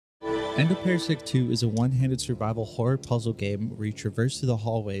Endoparasitic 2 is a one-handed survival horror puzzle game where you traverse through the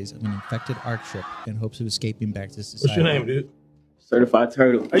hallways of an infected Ark ship in hopes of escaping back to society. What's your name, dude? Certified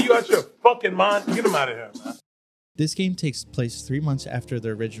Turtle. Are you out your fucking mind? Get him out of here, man. This game takes place 3 months after the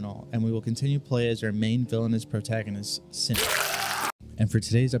original, and we will continue to play as our main villainous protagonist, Sin. And for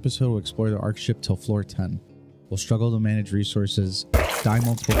today's episode, we'll explore the Ark ship till floor 10. We'll struggle to manage resources, die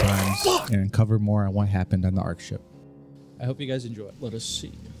multiple times, and uncover more on what happened on the Ark ship. I hope you guys enjoy it. Let us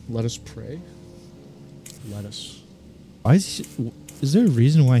see. Let us pray. Let us. Why is there a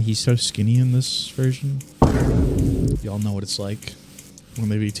reason why he's so skinny in this version? Y'all know what it's like when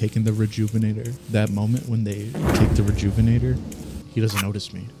they be taking the rejuvenator. That moment when they take the rejuvenator, he doesn't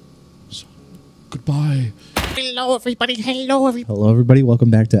notice me. So, goodbye. Hello, everybody. Hello, everybody. Hello, everybody. Welcome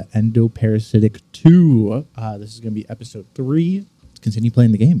back to Endoparasitic 2. This is going to be episode 3. Let's continue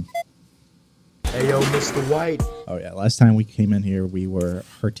playing the game. Hey, yo, Mr. White. Oh, yeah. Last time we came in here, we were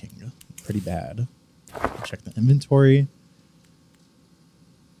hurting pretty bad. Check the inventory.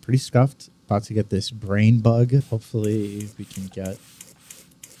 Pretty scuffed. About to get this brain bug. Hopefully we can get...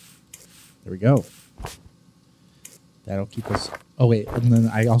 There we go. That'll keep us... Oh, wait. And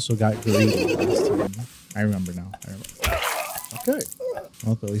then I also got greedy last time. I remember now. Okay.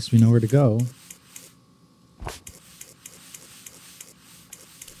 Well, at least we know where to go.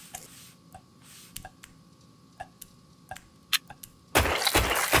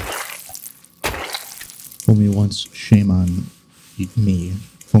 Fool me once, shame on me.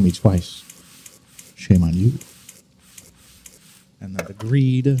 Fool me twice, shame on you. And then the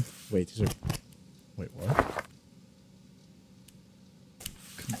greed. Wait, these are... Wait, what?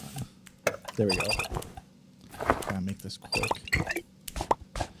 Come on. There we go. Gotta make this quick.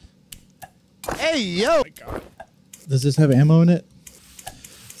 Hey, yo. Oh my God. Does this have ammo in it?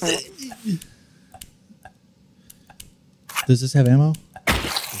 Does this have ammo?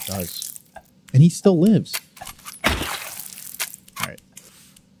 It does. And he still lives. Alright.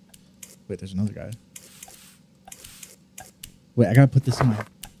 Wait, there's another guy. Wait, I gotta put this in my...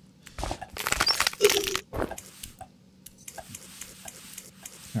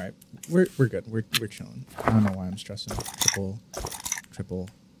 Alright, we're good. We're chilling. I don't know why I'm stressing. Triple.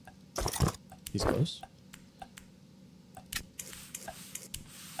 He's close.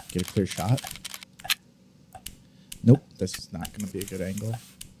 Get a clear shot. Nope, this is not gonna be a good angle.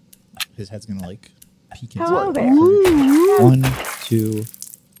 His head's gonna like peek into Hello it. there. 1, 2.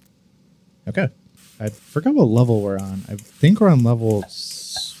 Okay. I forgot what level we're on. I think we're on level...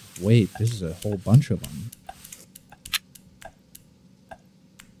 Wait, this is a whole bunch of them.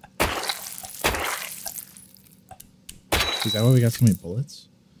 Is that why we got so many bullets?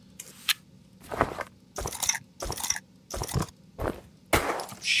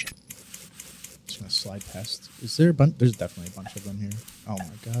 Oh, shit. Just gonna slide past. Is there a bunch? There's definitely a bunch of them here. Oh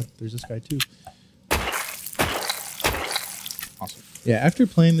my God, there's this guy too. Awesome. Yeah, after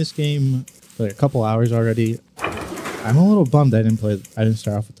playing this game for like a couple hours already, I'm a little bummed I didn't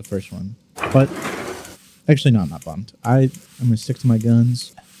start off with the first one. But actually, no, I'm not bummed. I'm gonna stick to my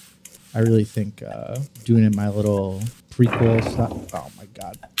guns. I really think doing it my little prequel style. Oh my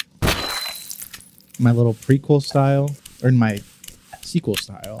God. My little prequel style, or in my sequel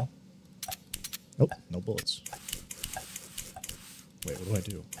style. Nope, no bullets. Wait, what do I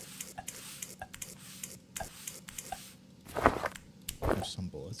do? There's some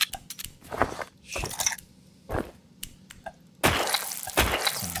bullets. Shit.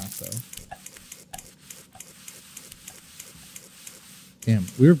 That's not enough, though. Damn,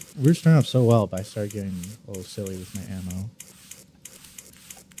 we're starting off so well, but I started getting a little silly with my ammo.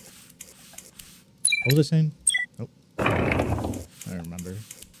 What was I saying? Nope. I don't remember. I'm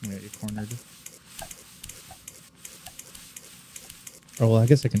gonna get you cornered. Oh, well, I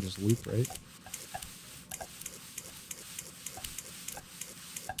guess I can just loop, right?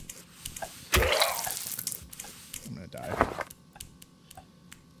 I'm gonna die.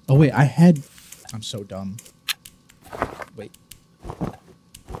 Oh, wait, I'm so dumb. Wait.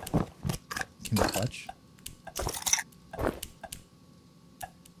 Can we clutch?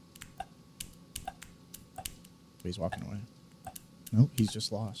 He's walking away. Nope, he's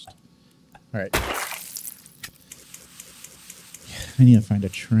just lost. Alright. I need to find a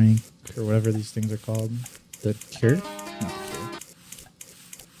trank or whatever these things are called. The cure? Not the cure.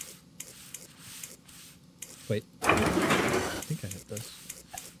 Wait. I think I hit this.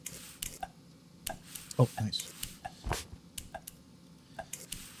 Oh, nice.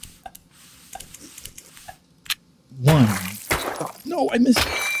 One. Oh, no, I missed.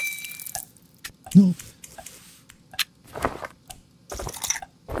 No.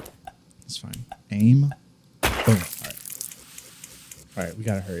 It's fine. Aim. Boom. All right. All right, we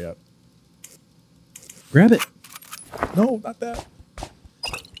gotta hurry up. Grab it. No, not that.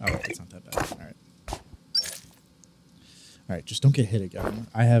 Oh, it's not that bad. All right. All right, just don't get hit again.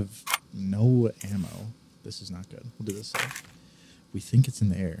 I have no ammo. This is not good. We'll do this safe. We think it's in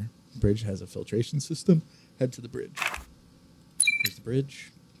the air. Bridge has a filtration system. Head to the bridge. Here's the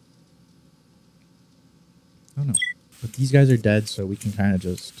bridge. Oh no. But these guys are dead, so we can kind of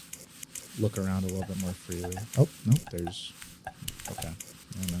just look around a little bit more freely. Oh, no, there's... Okay.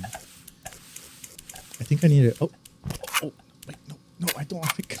 Never mind. I think I need it. Oh. Oh, wait, no, I don't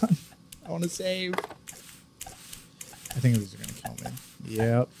want a gun. I want to save. I think these are going to kill me.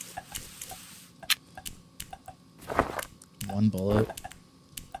 Yep. One bullet.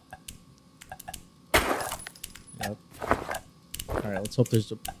 Yep. Alright, let's hope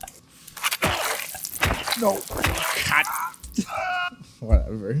there's a... No! God!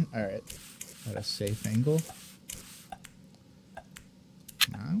 Whatever. Alright. At a safe angle.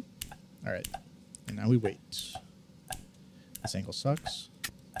 Now? Alright. And now we wait. This angle sucks.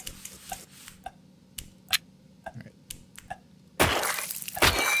 Alright.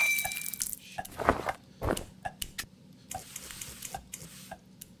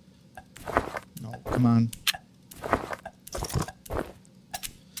 No, come on.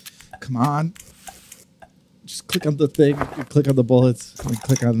 Come on. Just click on the thing. Click on the bullets. And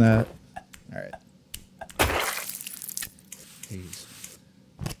click on that. Alright. Jeez.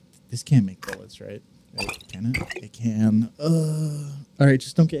 This can't make bullets, right? Can it? It can. Alright,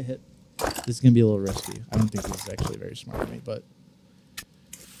 just don't get hit. This is going to be a little risky. I don't think this is actually very smart of me, but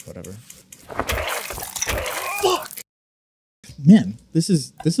whatever. Fuck! Man, this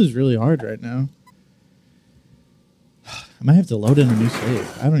is really hard right now. I might have to load in a new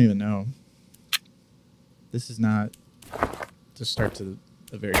save. I don't even know. This is not to start to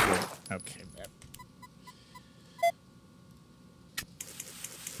a very good... Okay, man.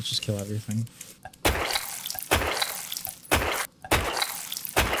 Let's just kill everything.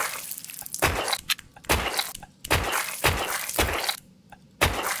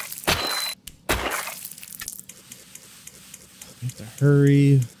 We have to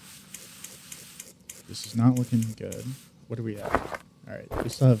hurry. This is not looking good. What are we at? All right, we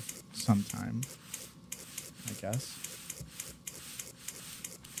still have some time, I guess.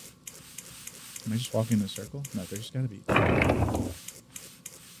 Am I just walking in a circle? No, there's got to be.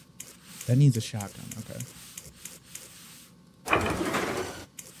 That needs a shotgun. Okay.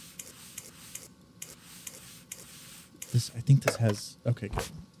 This, I think this has. Okay, good.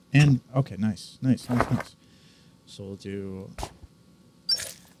 And okay, nice. So we'll do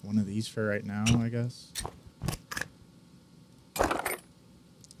one of these for right now, I guess.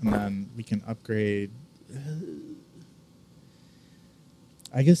 And then we can upgrade.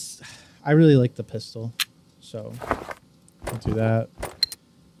 I guess I really like the pistol, so we'll do that.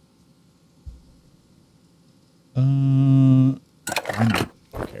 Why not?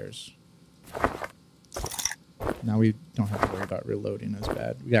 Who cares? Now we don't have to worry about reloading as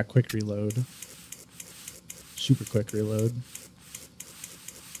bad. We got quick reload. Super quick reload.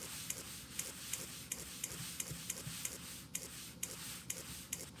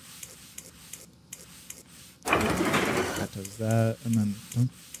 That does that, and then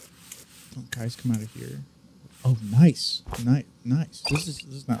don't guys come out of here. Oh, nice. Nice. This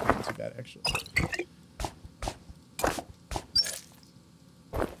is not looking too bad actually.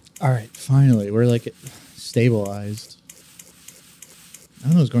 All right, finally we're like stabilized. I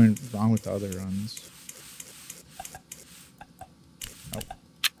don't know what's going wrong with the other runs. Oh.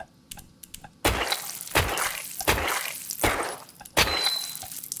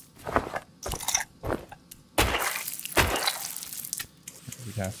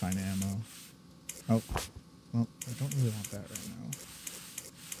 We gotta find ammo. Oh, well, I don't really want that right now.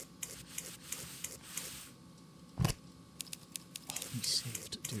 Oh, we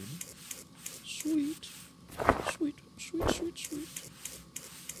saved, dude. Sweet.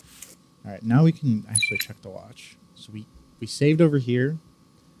 All right, now we can actually check the watch. So we saved over here.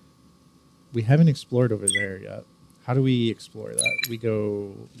 We haven't explored over there yet. How do we explore that? We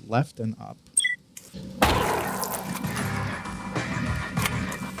go left and up.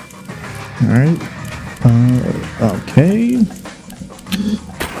 All right. Okay.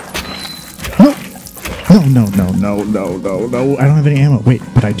 No. I don't have any ammo. Wait,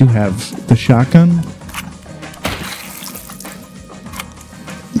 but I do have the shotgun.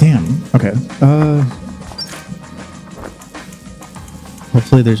 Damn. Okay.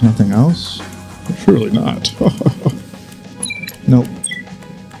 Hopefully there's nothing else. Surely not. Nope.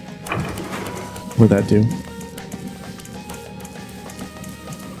 What'd that do?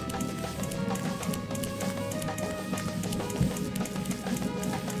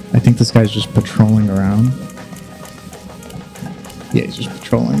 I think this guy's just patrolling around. Yeah, he's just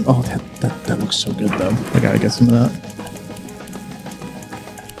patrolling. Oh, that looks so good, though. I gotta get some of that.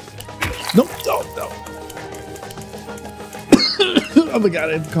 Nope, no. Oh my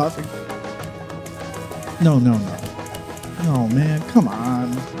god, I'm coughing. No. No, man, come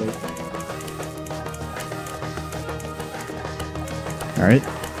on. Wait. All right.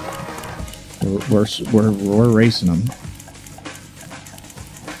 We're racing them.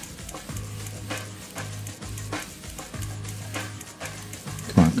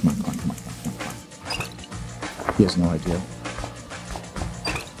 Come on. He has no idea.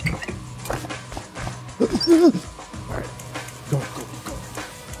 All right. Go.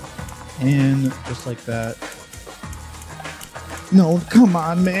 And just like that. No, come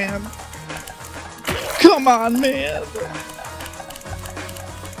on, man. Come on, man.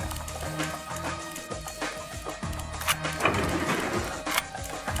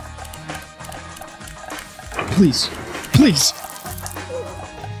 Please.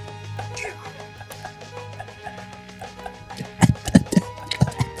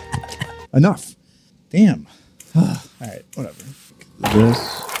 Enough. Damn. All right, whatever.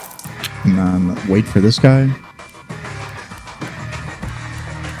 This, and then wait for this guy.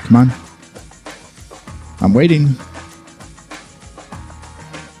 Come on. I'm waiting.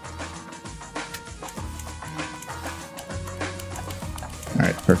 All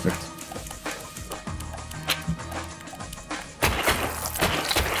right, perfect.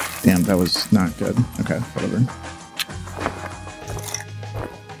 Damn, that was not good. Okay, whatever.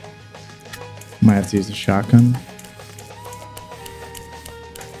 Might have to use the shotgun.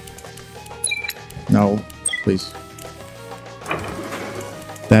 No, please.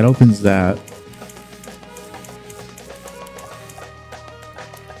 That opens that.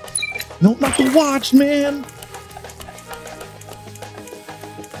 No, not the watch, man!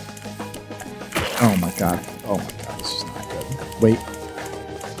 Oh my god, this is not good. Wait.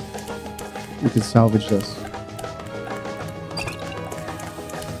 We can salvage this.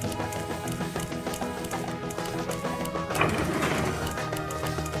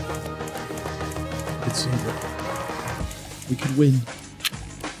 Let's save it. We can win.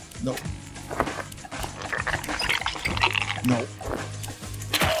 No. No.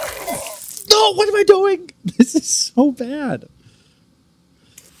 No, what am I doing? This is so bad.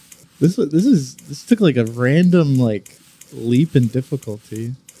 This took like a random like leap in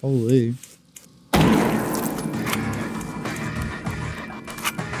difficulty. Holy.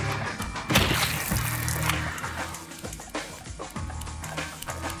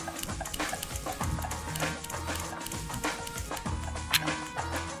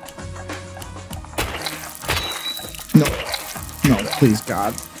 No, please,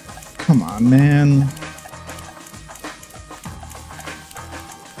 God. Come on, man.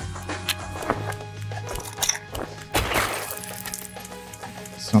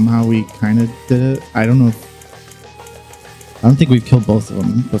 Somehow we kind of did it. I don't know if... I don't think we've killed both of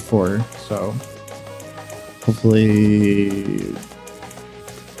them before, so... Hopefully...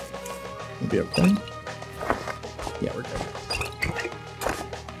 We'll be okay. Yeah, we're good.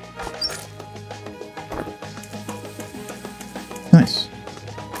 Nice.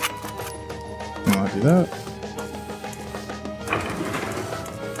 I'll do that.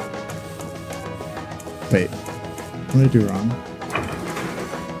 Wait. What did I do wrong?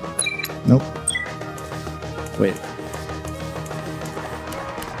 Nope. Wait.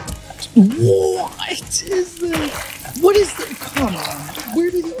 What is this? What is this? Come on.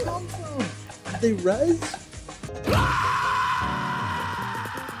 Where did he come from? Did they res?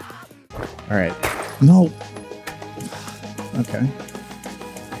 Alright. No. Okay.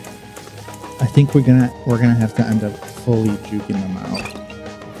 I think we're gonna have to end up fully juking them out.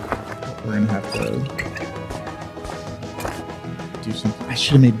 We're gonna have to do something. I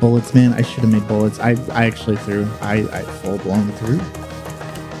should have made bullets, man. I should have made bullets. I actually threw. I full blown through.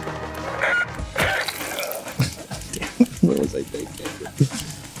 Damn, what was I thinking?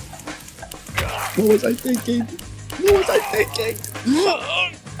 What was I thinking? What was I thinking?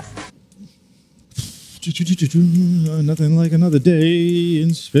 Nothing like another day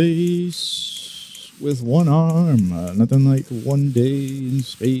in space with one arm. Nothing like one day in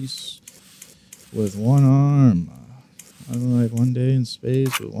space with one arm. Nothing like one day in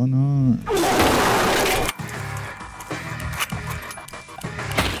space with one arm.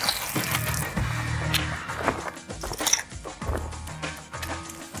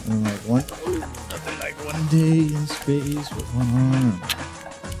 Nothing like one day in space with one arm.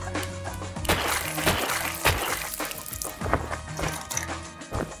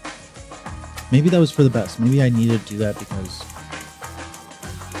 Maybe that was for the best. Maybe I needed to do that because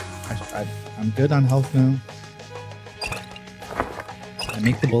I'm good on health now. I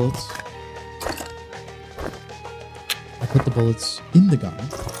make the bullets. I put the bullets in the gun.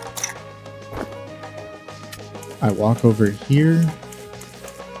 I walk over here.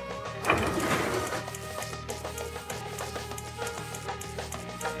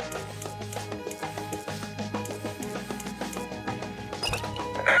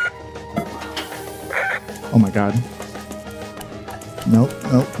 Oh my god. Nope,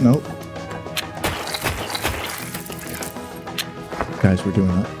 nope, nope. Guys, we're doing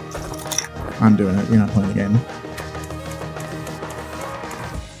it. I'm doing it. You're not playing the game.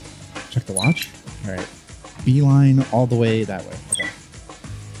 Check the watch. All right. Beeline all the way that way. Okay.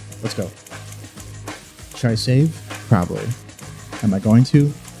 Let's go. Should I save? Probably. Am I going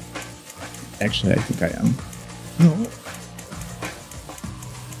to? Actually, I think I am. No.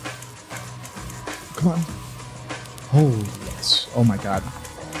 Come on. Oh, yes. Oh my god.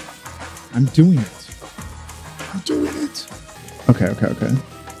 I'm doing it. I'm doing it. Okay, okay, okay.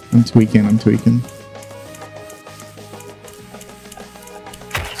 I'm tweaking.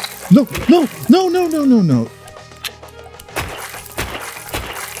 No, no, no, no, no, no, no.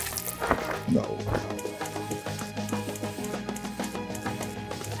 No.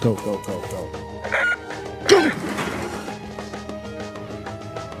 Go, go, go, go. Go!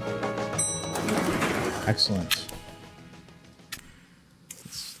 Excellent.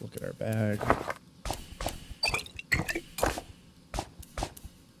 Let's look at our bag.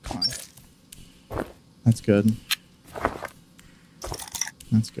 Come on. That's good.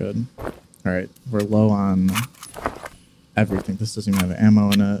 That's good. All right, we're low on everything. This doesn't even have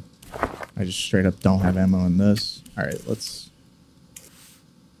ammo in it. I just straight up don't have ammo in this. All right, let's...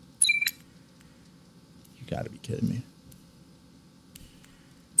 You gotta be kidding me.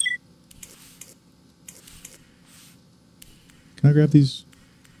 Can I grab these?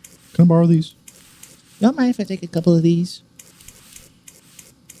 Can I borrow these? You don't mind if I take a couple of these?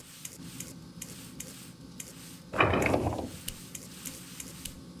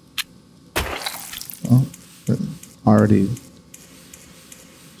 Well, we're already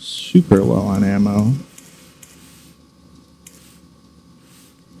super low on ammo.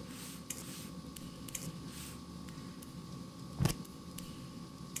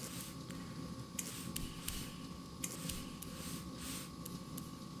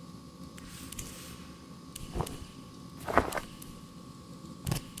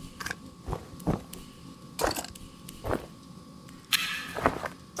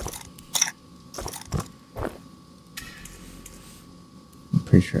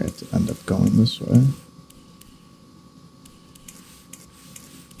 Pretty sure I have to end up going this way.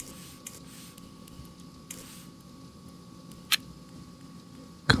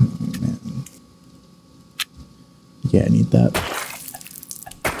 Come on, man. Yeah, I need that.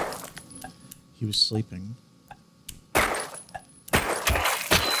 He was sleeping.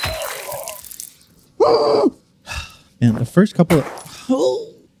 Man, the first couple of...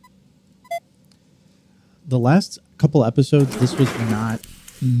 The last couple episodes, this was not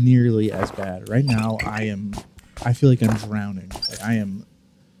nearly as bad. Right now, I feel like I'm drowning. Like I am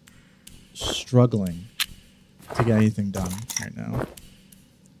struggling to get anything done right now.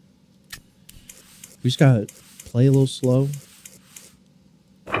 We just gotta play a little slow.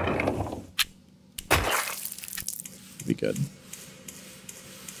 It'll be good.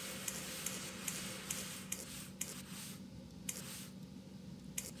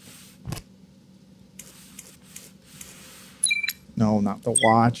 No, not the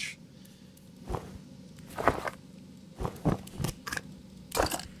watch.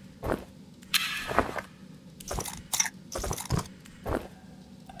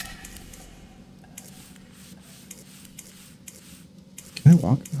 Can I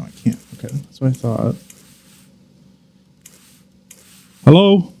walk? No, I can't. Okay, that's what I thought.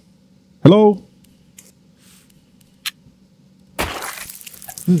 Hello? Hello?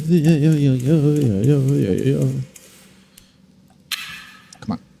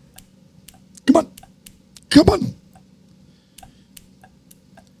 Come on. Come on. Come on.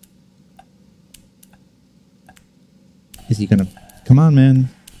 Is he gonna... Come on, man.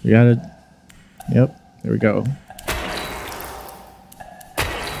 We gotta... Yep. There we go.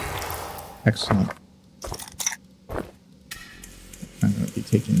 Excellent. I'm going to be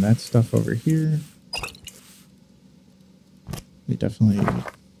taking that stuff over here. We definitely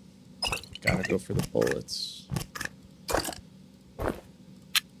got to go for the bullets.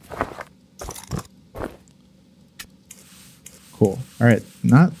 Cool. All right.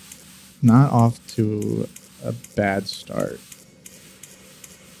 Not off to a bad start.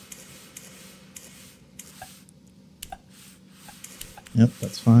 Yep,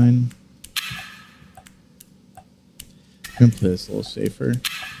 that's fine. gonna play this a little safer.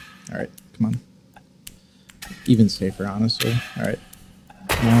 All right, come on. Even safer, honestly. All right.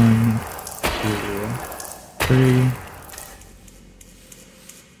 1, 2,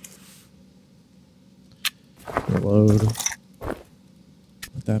 3. Reload.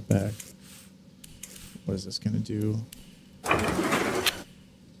 Put that back. What is this gonna do?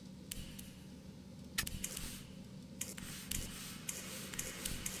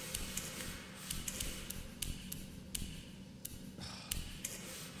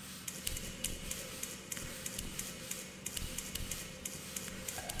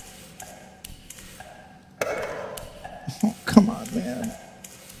 Oh, come on, man.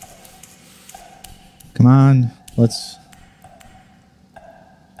 Come on. Let's...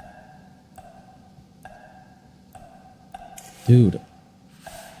 Dude.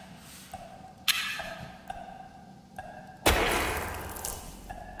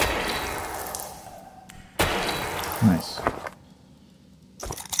 Nice.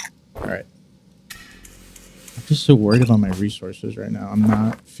 All right. I'm just so worried about my resources right now. I'm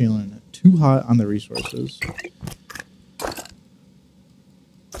not feeling too hot on the resources.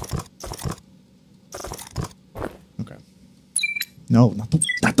 Okay. No, not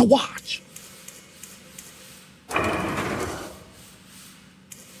the watch.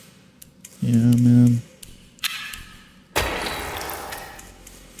 Yeah, man.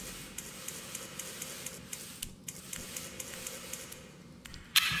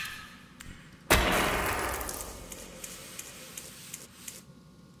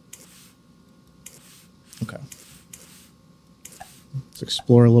 Okay. Let's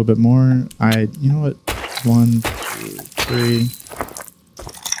explore a little bit more. You know what? 1, 2, 3.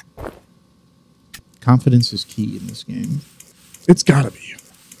 Confidence is key in this game. It's gotta be.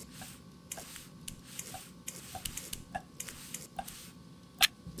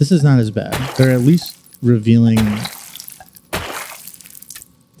 This is not as bad. They're at least revealing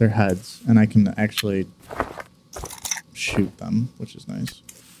their heads, and I can actually shoot them, which is nice,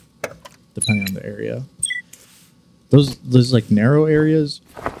 depending on the area. Those like narrow areas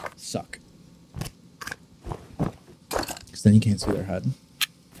suck, because then you can't see their head.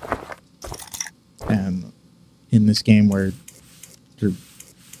 And in this game where you're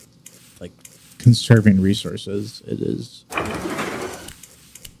like conserving resources, it is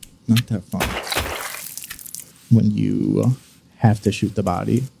not that fun when you have to shoot the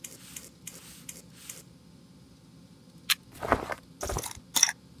body.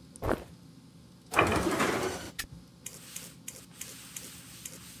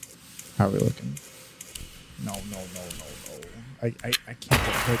 How are we looking? No. I can't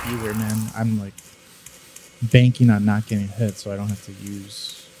get hit either, man. I'm like banking on not getting hit so I don't have to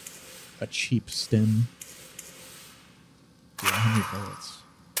use a cheap stim. Dude, how many bullets?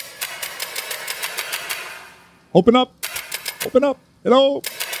 Open up! Open up! Hello!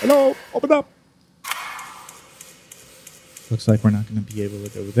 Hello! Open up! Looks like we're not going to be able to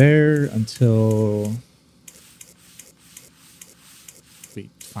go there until we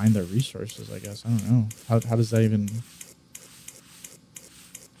find the resources, I guess. I don't know. How does that even...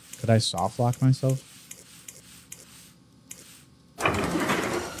 Could I soft lock myself?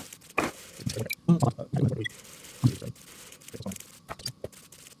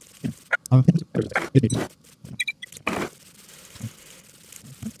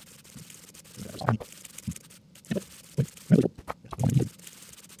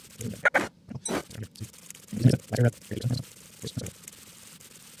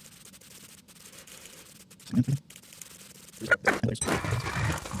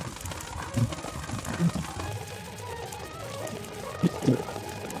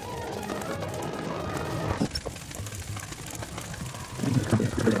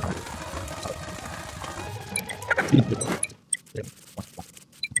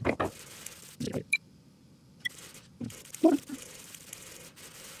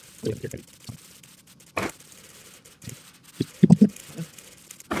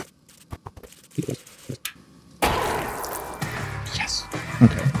 Yes.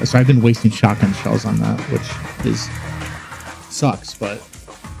 Okay. So I've been wasting shotgun shells on that, which is sucks, but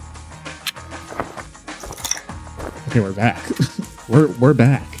okay, we're back. we're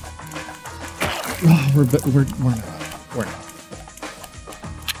back. Oh, we're not. We're not.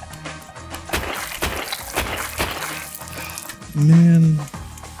 Man.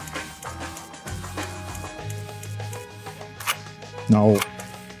 No.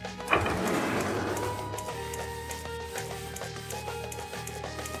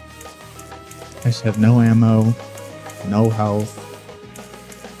 I just have no ammo, no health.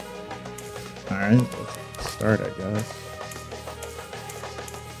 Alright, let's start, I guess.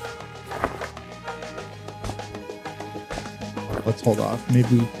 let's hold off.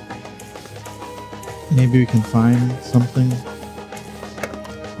 Maybe we can find something.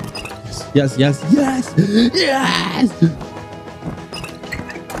 Yes, yes, yes, yes!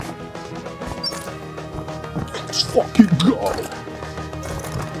 Let's fucking go!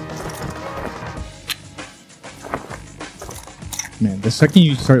 Man, the second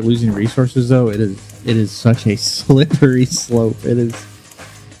you start losing resources, though, it is such a slippery slope. It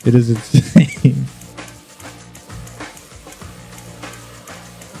is insane.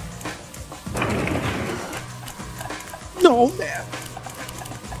 No, man.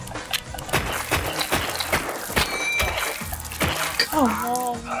 Come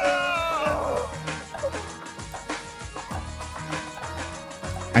on.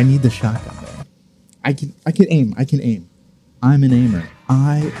 I need the shotgun there. I can aim. I can aim. I'm an aimer.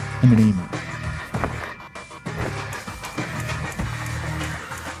 I am an aimer.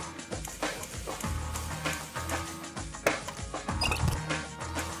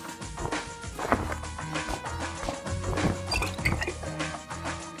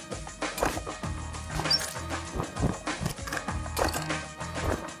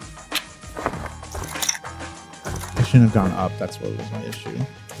 I shouldn't have gone up. That's what was my issue.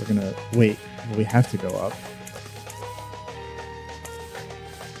 We're gonna wait. Well, we have to go up.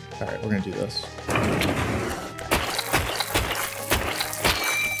 All right, we're gonna do this.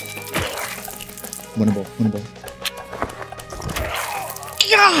 Winnable, winnable.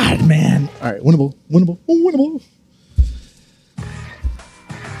 God, man. All right, winnable, winnable, winnable.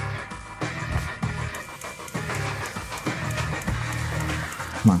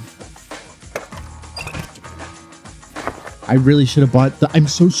 Come on. I really should have bought the. I'm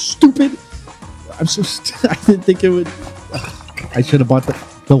so stupid. I'm so. I didn't think it would. I should have bought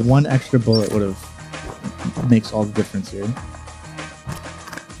the one extra bullet would have makes all the difference here.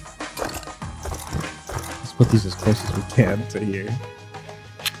 Let's put these as close as we can to here.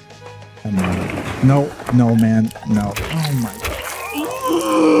 And no, man, no. Oh my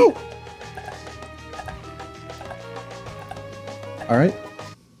God. All right.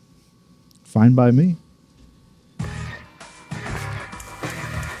 Fine by me.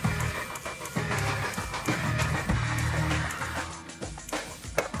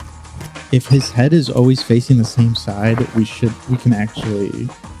 If his head is always facing the same side, we can actually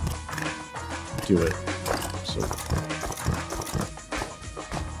do it. So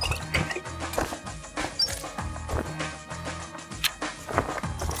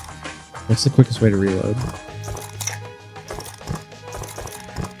what's the quickest way to reload?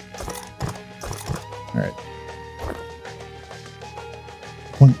 All right.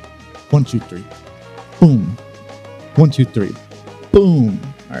 1, 2, 3. Boom. 1, 2, 3. Boom.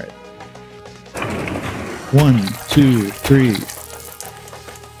 All right. 1, 2, 3.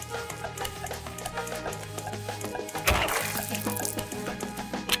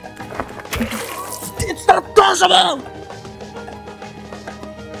 It's not possible!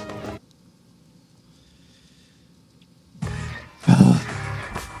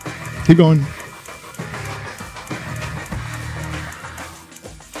 Keep going.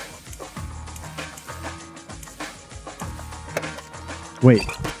 Wait.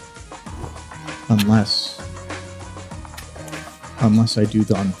 Unless I do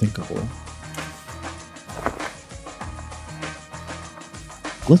the unthinkable.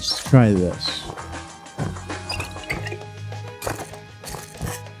 Let's try this.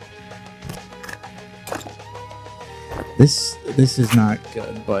 This is not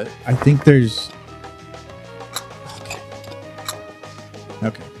good, but I think there's...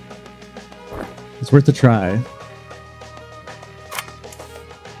 Okay. It's worth a try.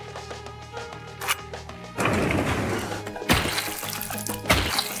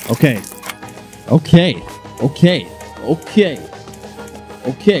 Okay. Okay,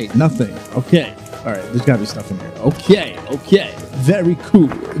 nothing. Okay. All right, there's got to be stuff in here. Okay. Very cool.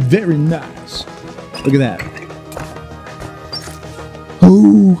 Very nice. Look at that.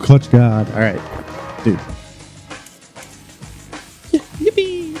 Oh, clutch god. All right, dude. Yeah,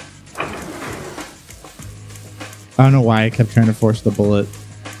 yippee. I don't know why I kept trying to force the bullet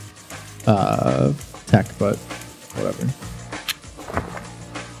tech, but whatever.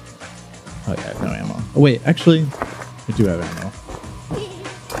 Oh yeah, I have no ammo. Oh wait, actually, I do have ammo.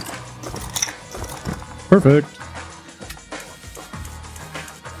 Perfect.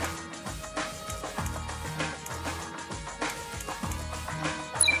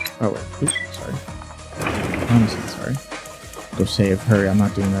 Oh wait, oops, sorry. Honestly, sorry. Go save. Hurry, I'm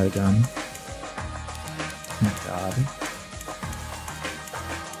not doing that again. Oh my god.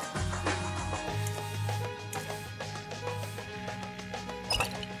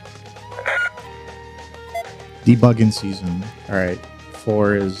 Debugging season. All right.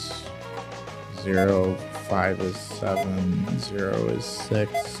 4 is 0. 5 is 7. 0 is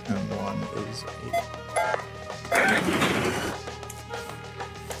 6. And 1 is 8.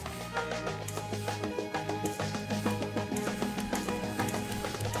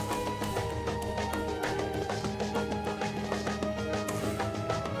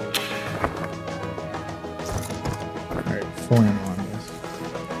 Alright, 4 ammo on this.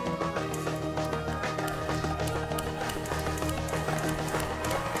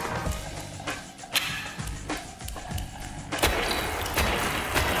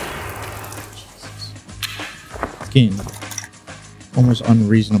 Jesus. It's getting almost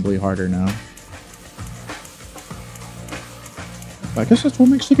unreasonably harder now. But I guess that's what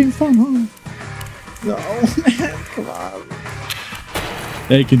makes the game fun, huh? No, man, come on.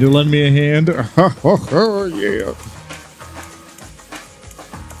 Hey, can you lend me a hand? Yeah.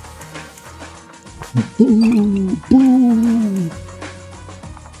 Boo, boo.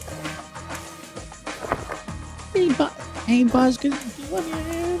 Hey, Buzz, can you lend me a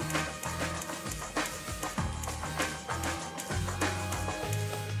hand?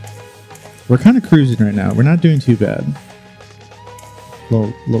 We're kind of cruising right now. We're not doing too bad.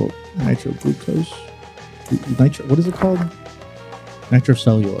 Little nitro glucose. Nitro, what is it called?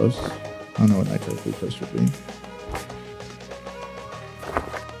 Nitrocellulose. I don't know what nitro glucose would be.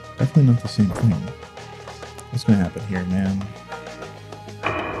 Definitely not the same thing. What's gonna happen here, man?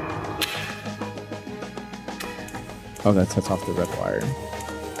 Oh, that sets off the red wire.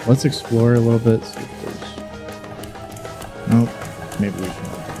 Let's explore a little bit. See if there's... Nope. Maybe we can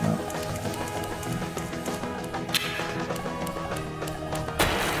open that.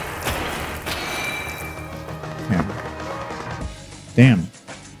 Damn.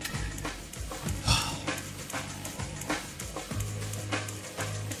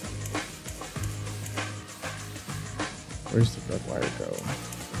 Where's the red wire go?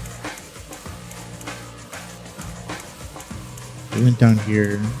 We went down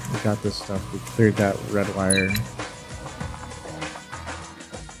here. We got this stuff. We cleared that red wire.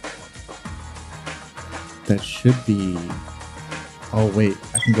 That should be... Oh, wait.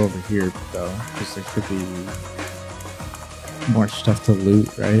 I can go over here, though. Because there should be... more stuff to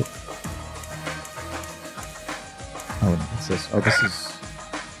loot, right? Oh, what's this? Oh, this is...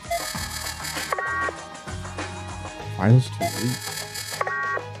 Files to loot.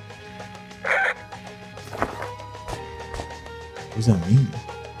 What does that mean?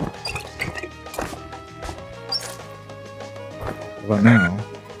 What about now?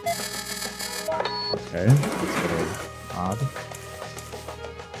 Okay, that's a little odd.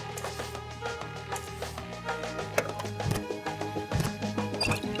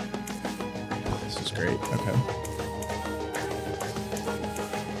 Great, okay.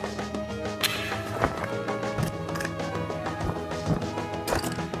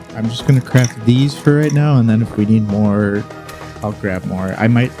 I'm just gonna craft these for right now, and then if we need more, I'll grab more. I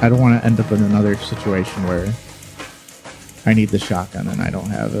don't want to end up in another situation where I need the shotgun and I don't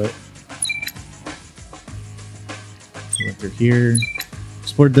have it. We went through here,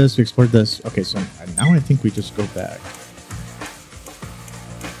 explored this, we explored this. Okay, so now I think we just go back.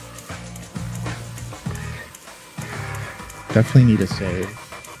 Definitely need a save.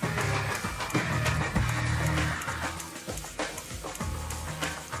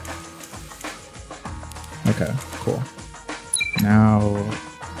 Okay, cool. Now,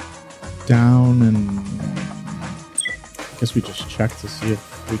 down and... I guess we just check to see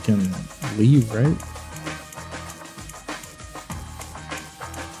if we can leave, right?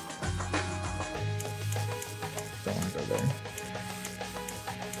 Don't want to go there.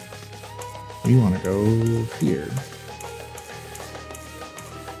 We want to go here.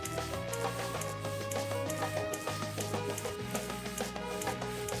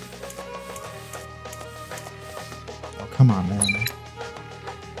 Come on, man.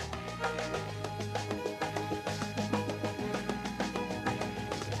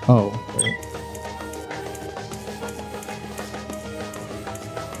 Oh, wait.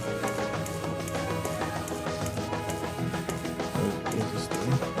 What is this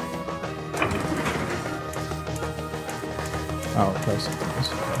thing? Oh, that's something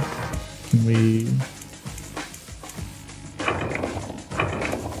else. Okay. Can we...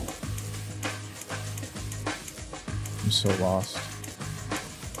 I'm so lost.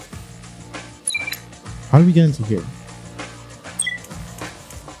 How do we get into here?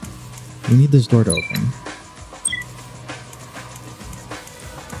 We need this door to open.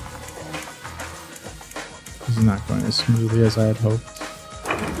 This is not going as smoothly as I had hoped.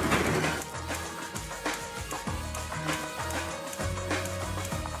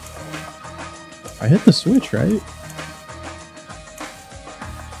 I hit the switch, right?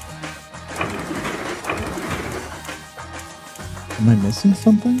 Am I missing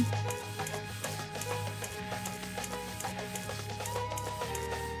something?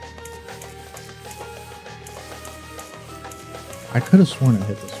 I could have sworn I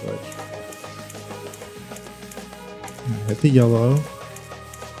hit the switch. I hit the yellow.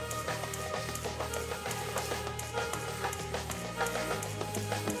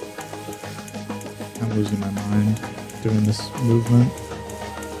 I'm losing my mind doing this movement.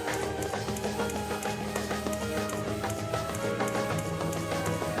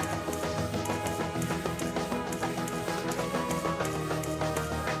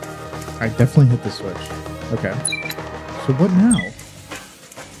 I definitely hit the switch. Okay. So what now?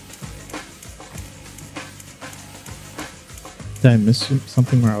 Did I miss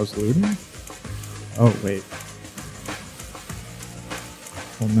something where I was looting? Oh, wait.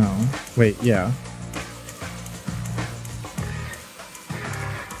 Well, no. Wait, yeah.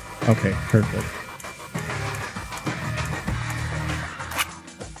 Okay, perfect.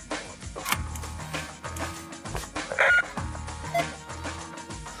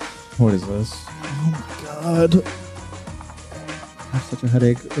 What is this? Oh my god. I have such a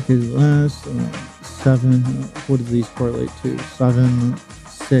headache. Okay, last 7. What do these correlate to? 7,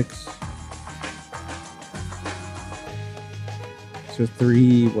 6. So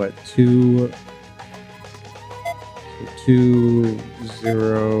 3, what? 2. 2,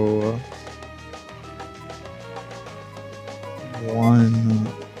 0, 1,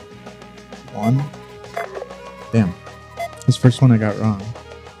 1. Damn. This first one I got wrong.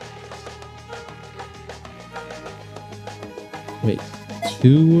 Wait,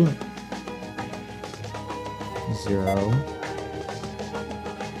 2, 0,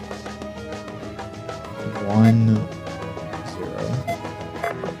 1, 0.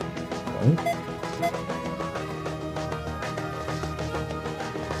 What?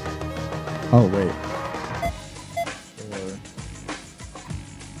 Oh, wait.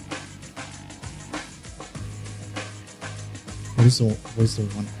 4. What is the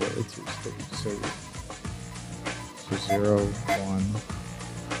 1 correlate to? So 0, 1,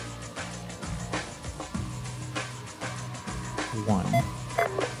 1.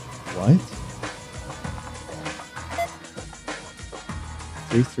 What?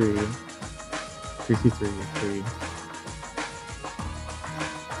 3, 3. 3, 3, 3, 3.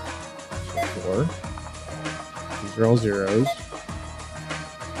 4. These are all zeros.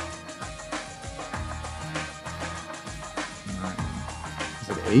 9. Is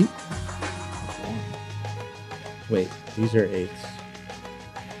it 8? 1. Wait, these are 8s.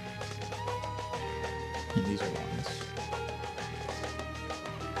 And these are 1s.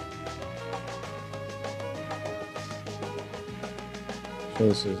 So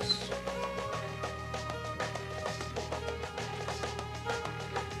this is...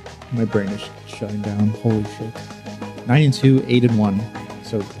 My brain is shutting down. Holy shit. 9 and 2, 8 and 1.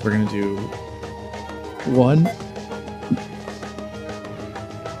 So we're gonna do 1.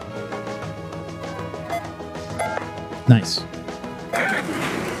 Nice.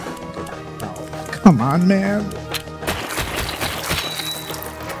 Oh, come on, man.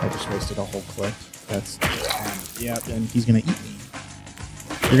 I just wasted a whole clip. That's yeah, and he's gonna eat me.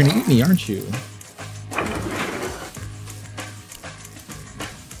 You're gonna eat me, aren't you?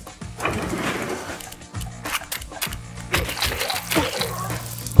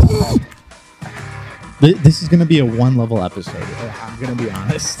 This is going to be a 1-level episode. I'm going to be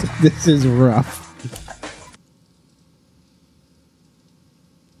honest. This is rough.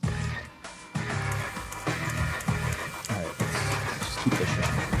 Alright, let's just keep this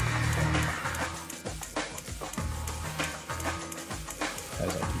shot. As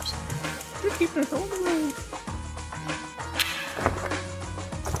I keep saying. You're keeping us on the road.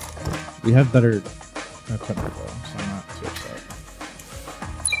 We have better equipment though, so I'm not too upset.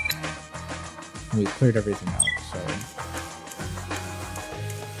 We cleared everything out, so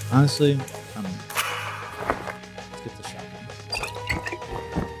honestly, let's get the shotgun.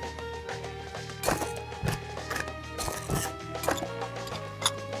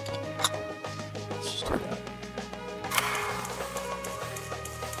 Let's just do that.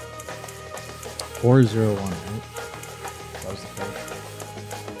 401, right? That was the first.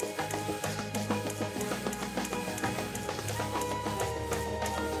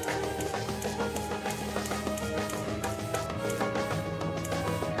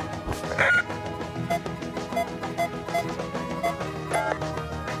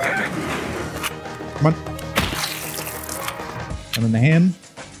 Come on. And in the hand.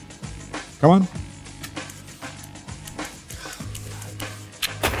 Come on.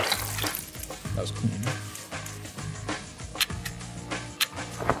 That was clean.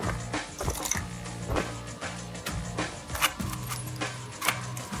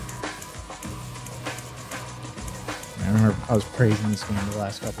 I remember I was praising this game the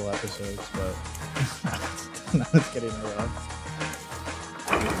last couple episodes, but now it's getting rough.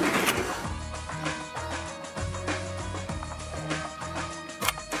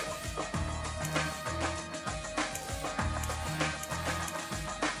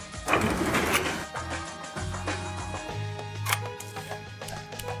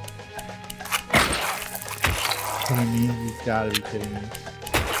 I mean, you've got to be kidding me.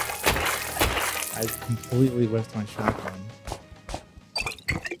 I completely whiffed my shotgun.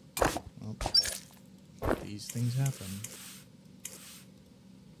 Well, these things happen.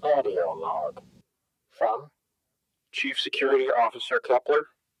 Audio log from Chief Security Officer Kepler.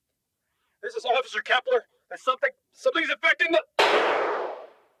 This is Officer Kepler. There's something's affecting the.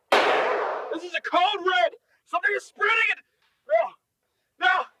 This is a code red. Something is spreading it. No,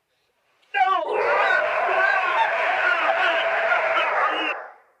 no, no.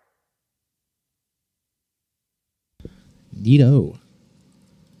 Neato.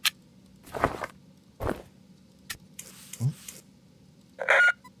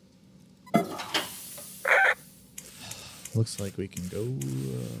 Looks like we can go.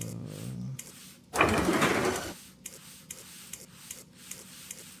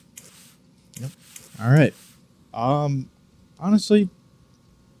 Yep. All right. Honestly,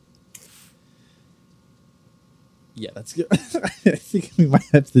 yeah, that's good. I think we might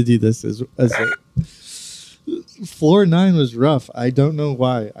have to do this as a. Floor 9 was rough. I don't know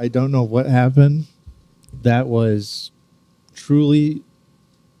why. I don't know what happened. That was truly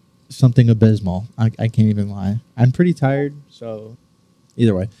something abysmal. I can't even lie. I'm pretty tired, so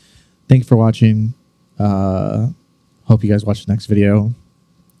either way. Thank you for watching. Hope you guys watch the next video.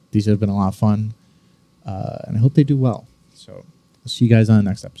 These have been a lot of fun. And I hope they do well. So I'll see you guys on the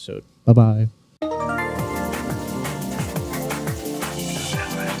next episode. Bye-bye.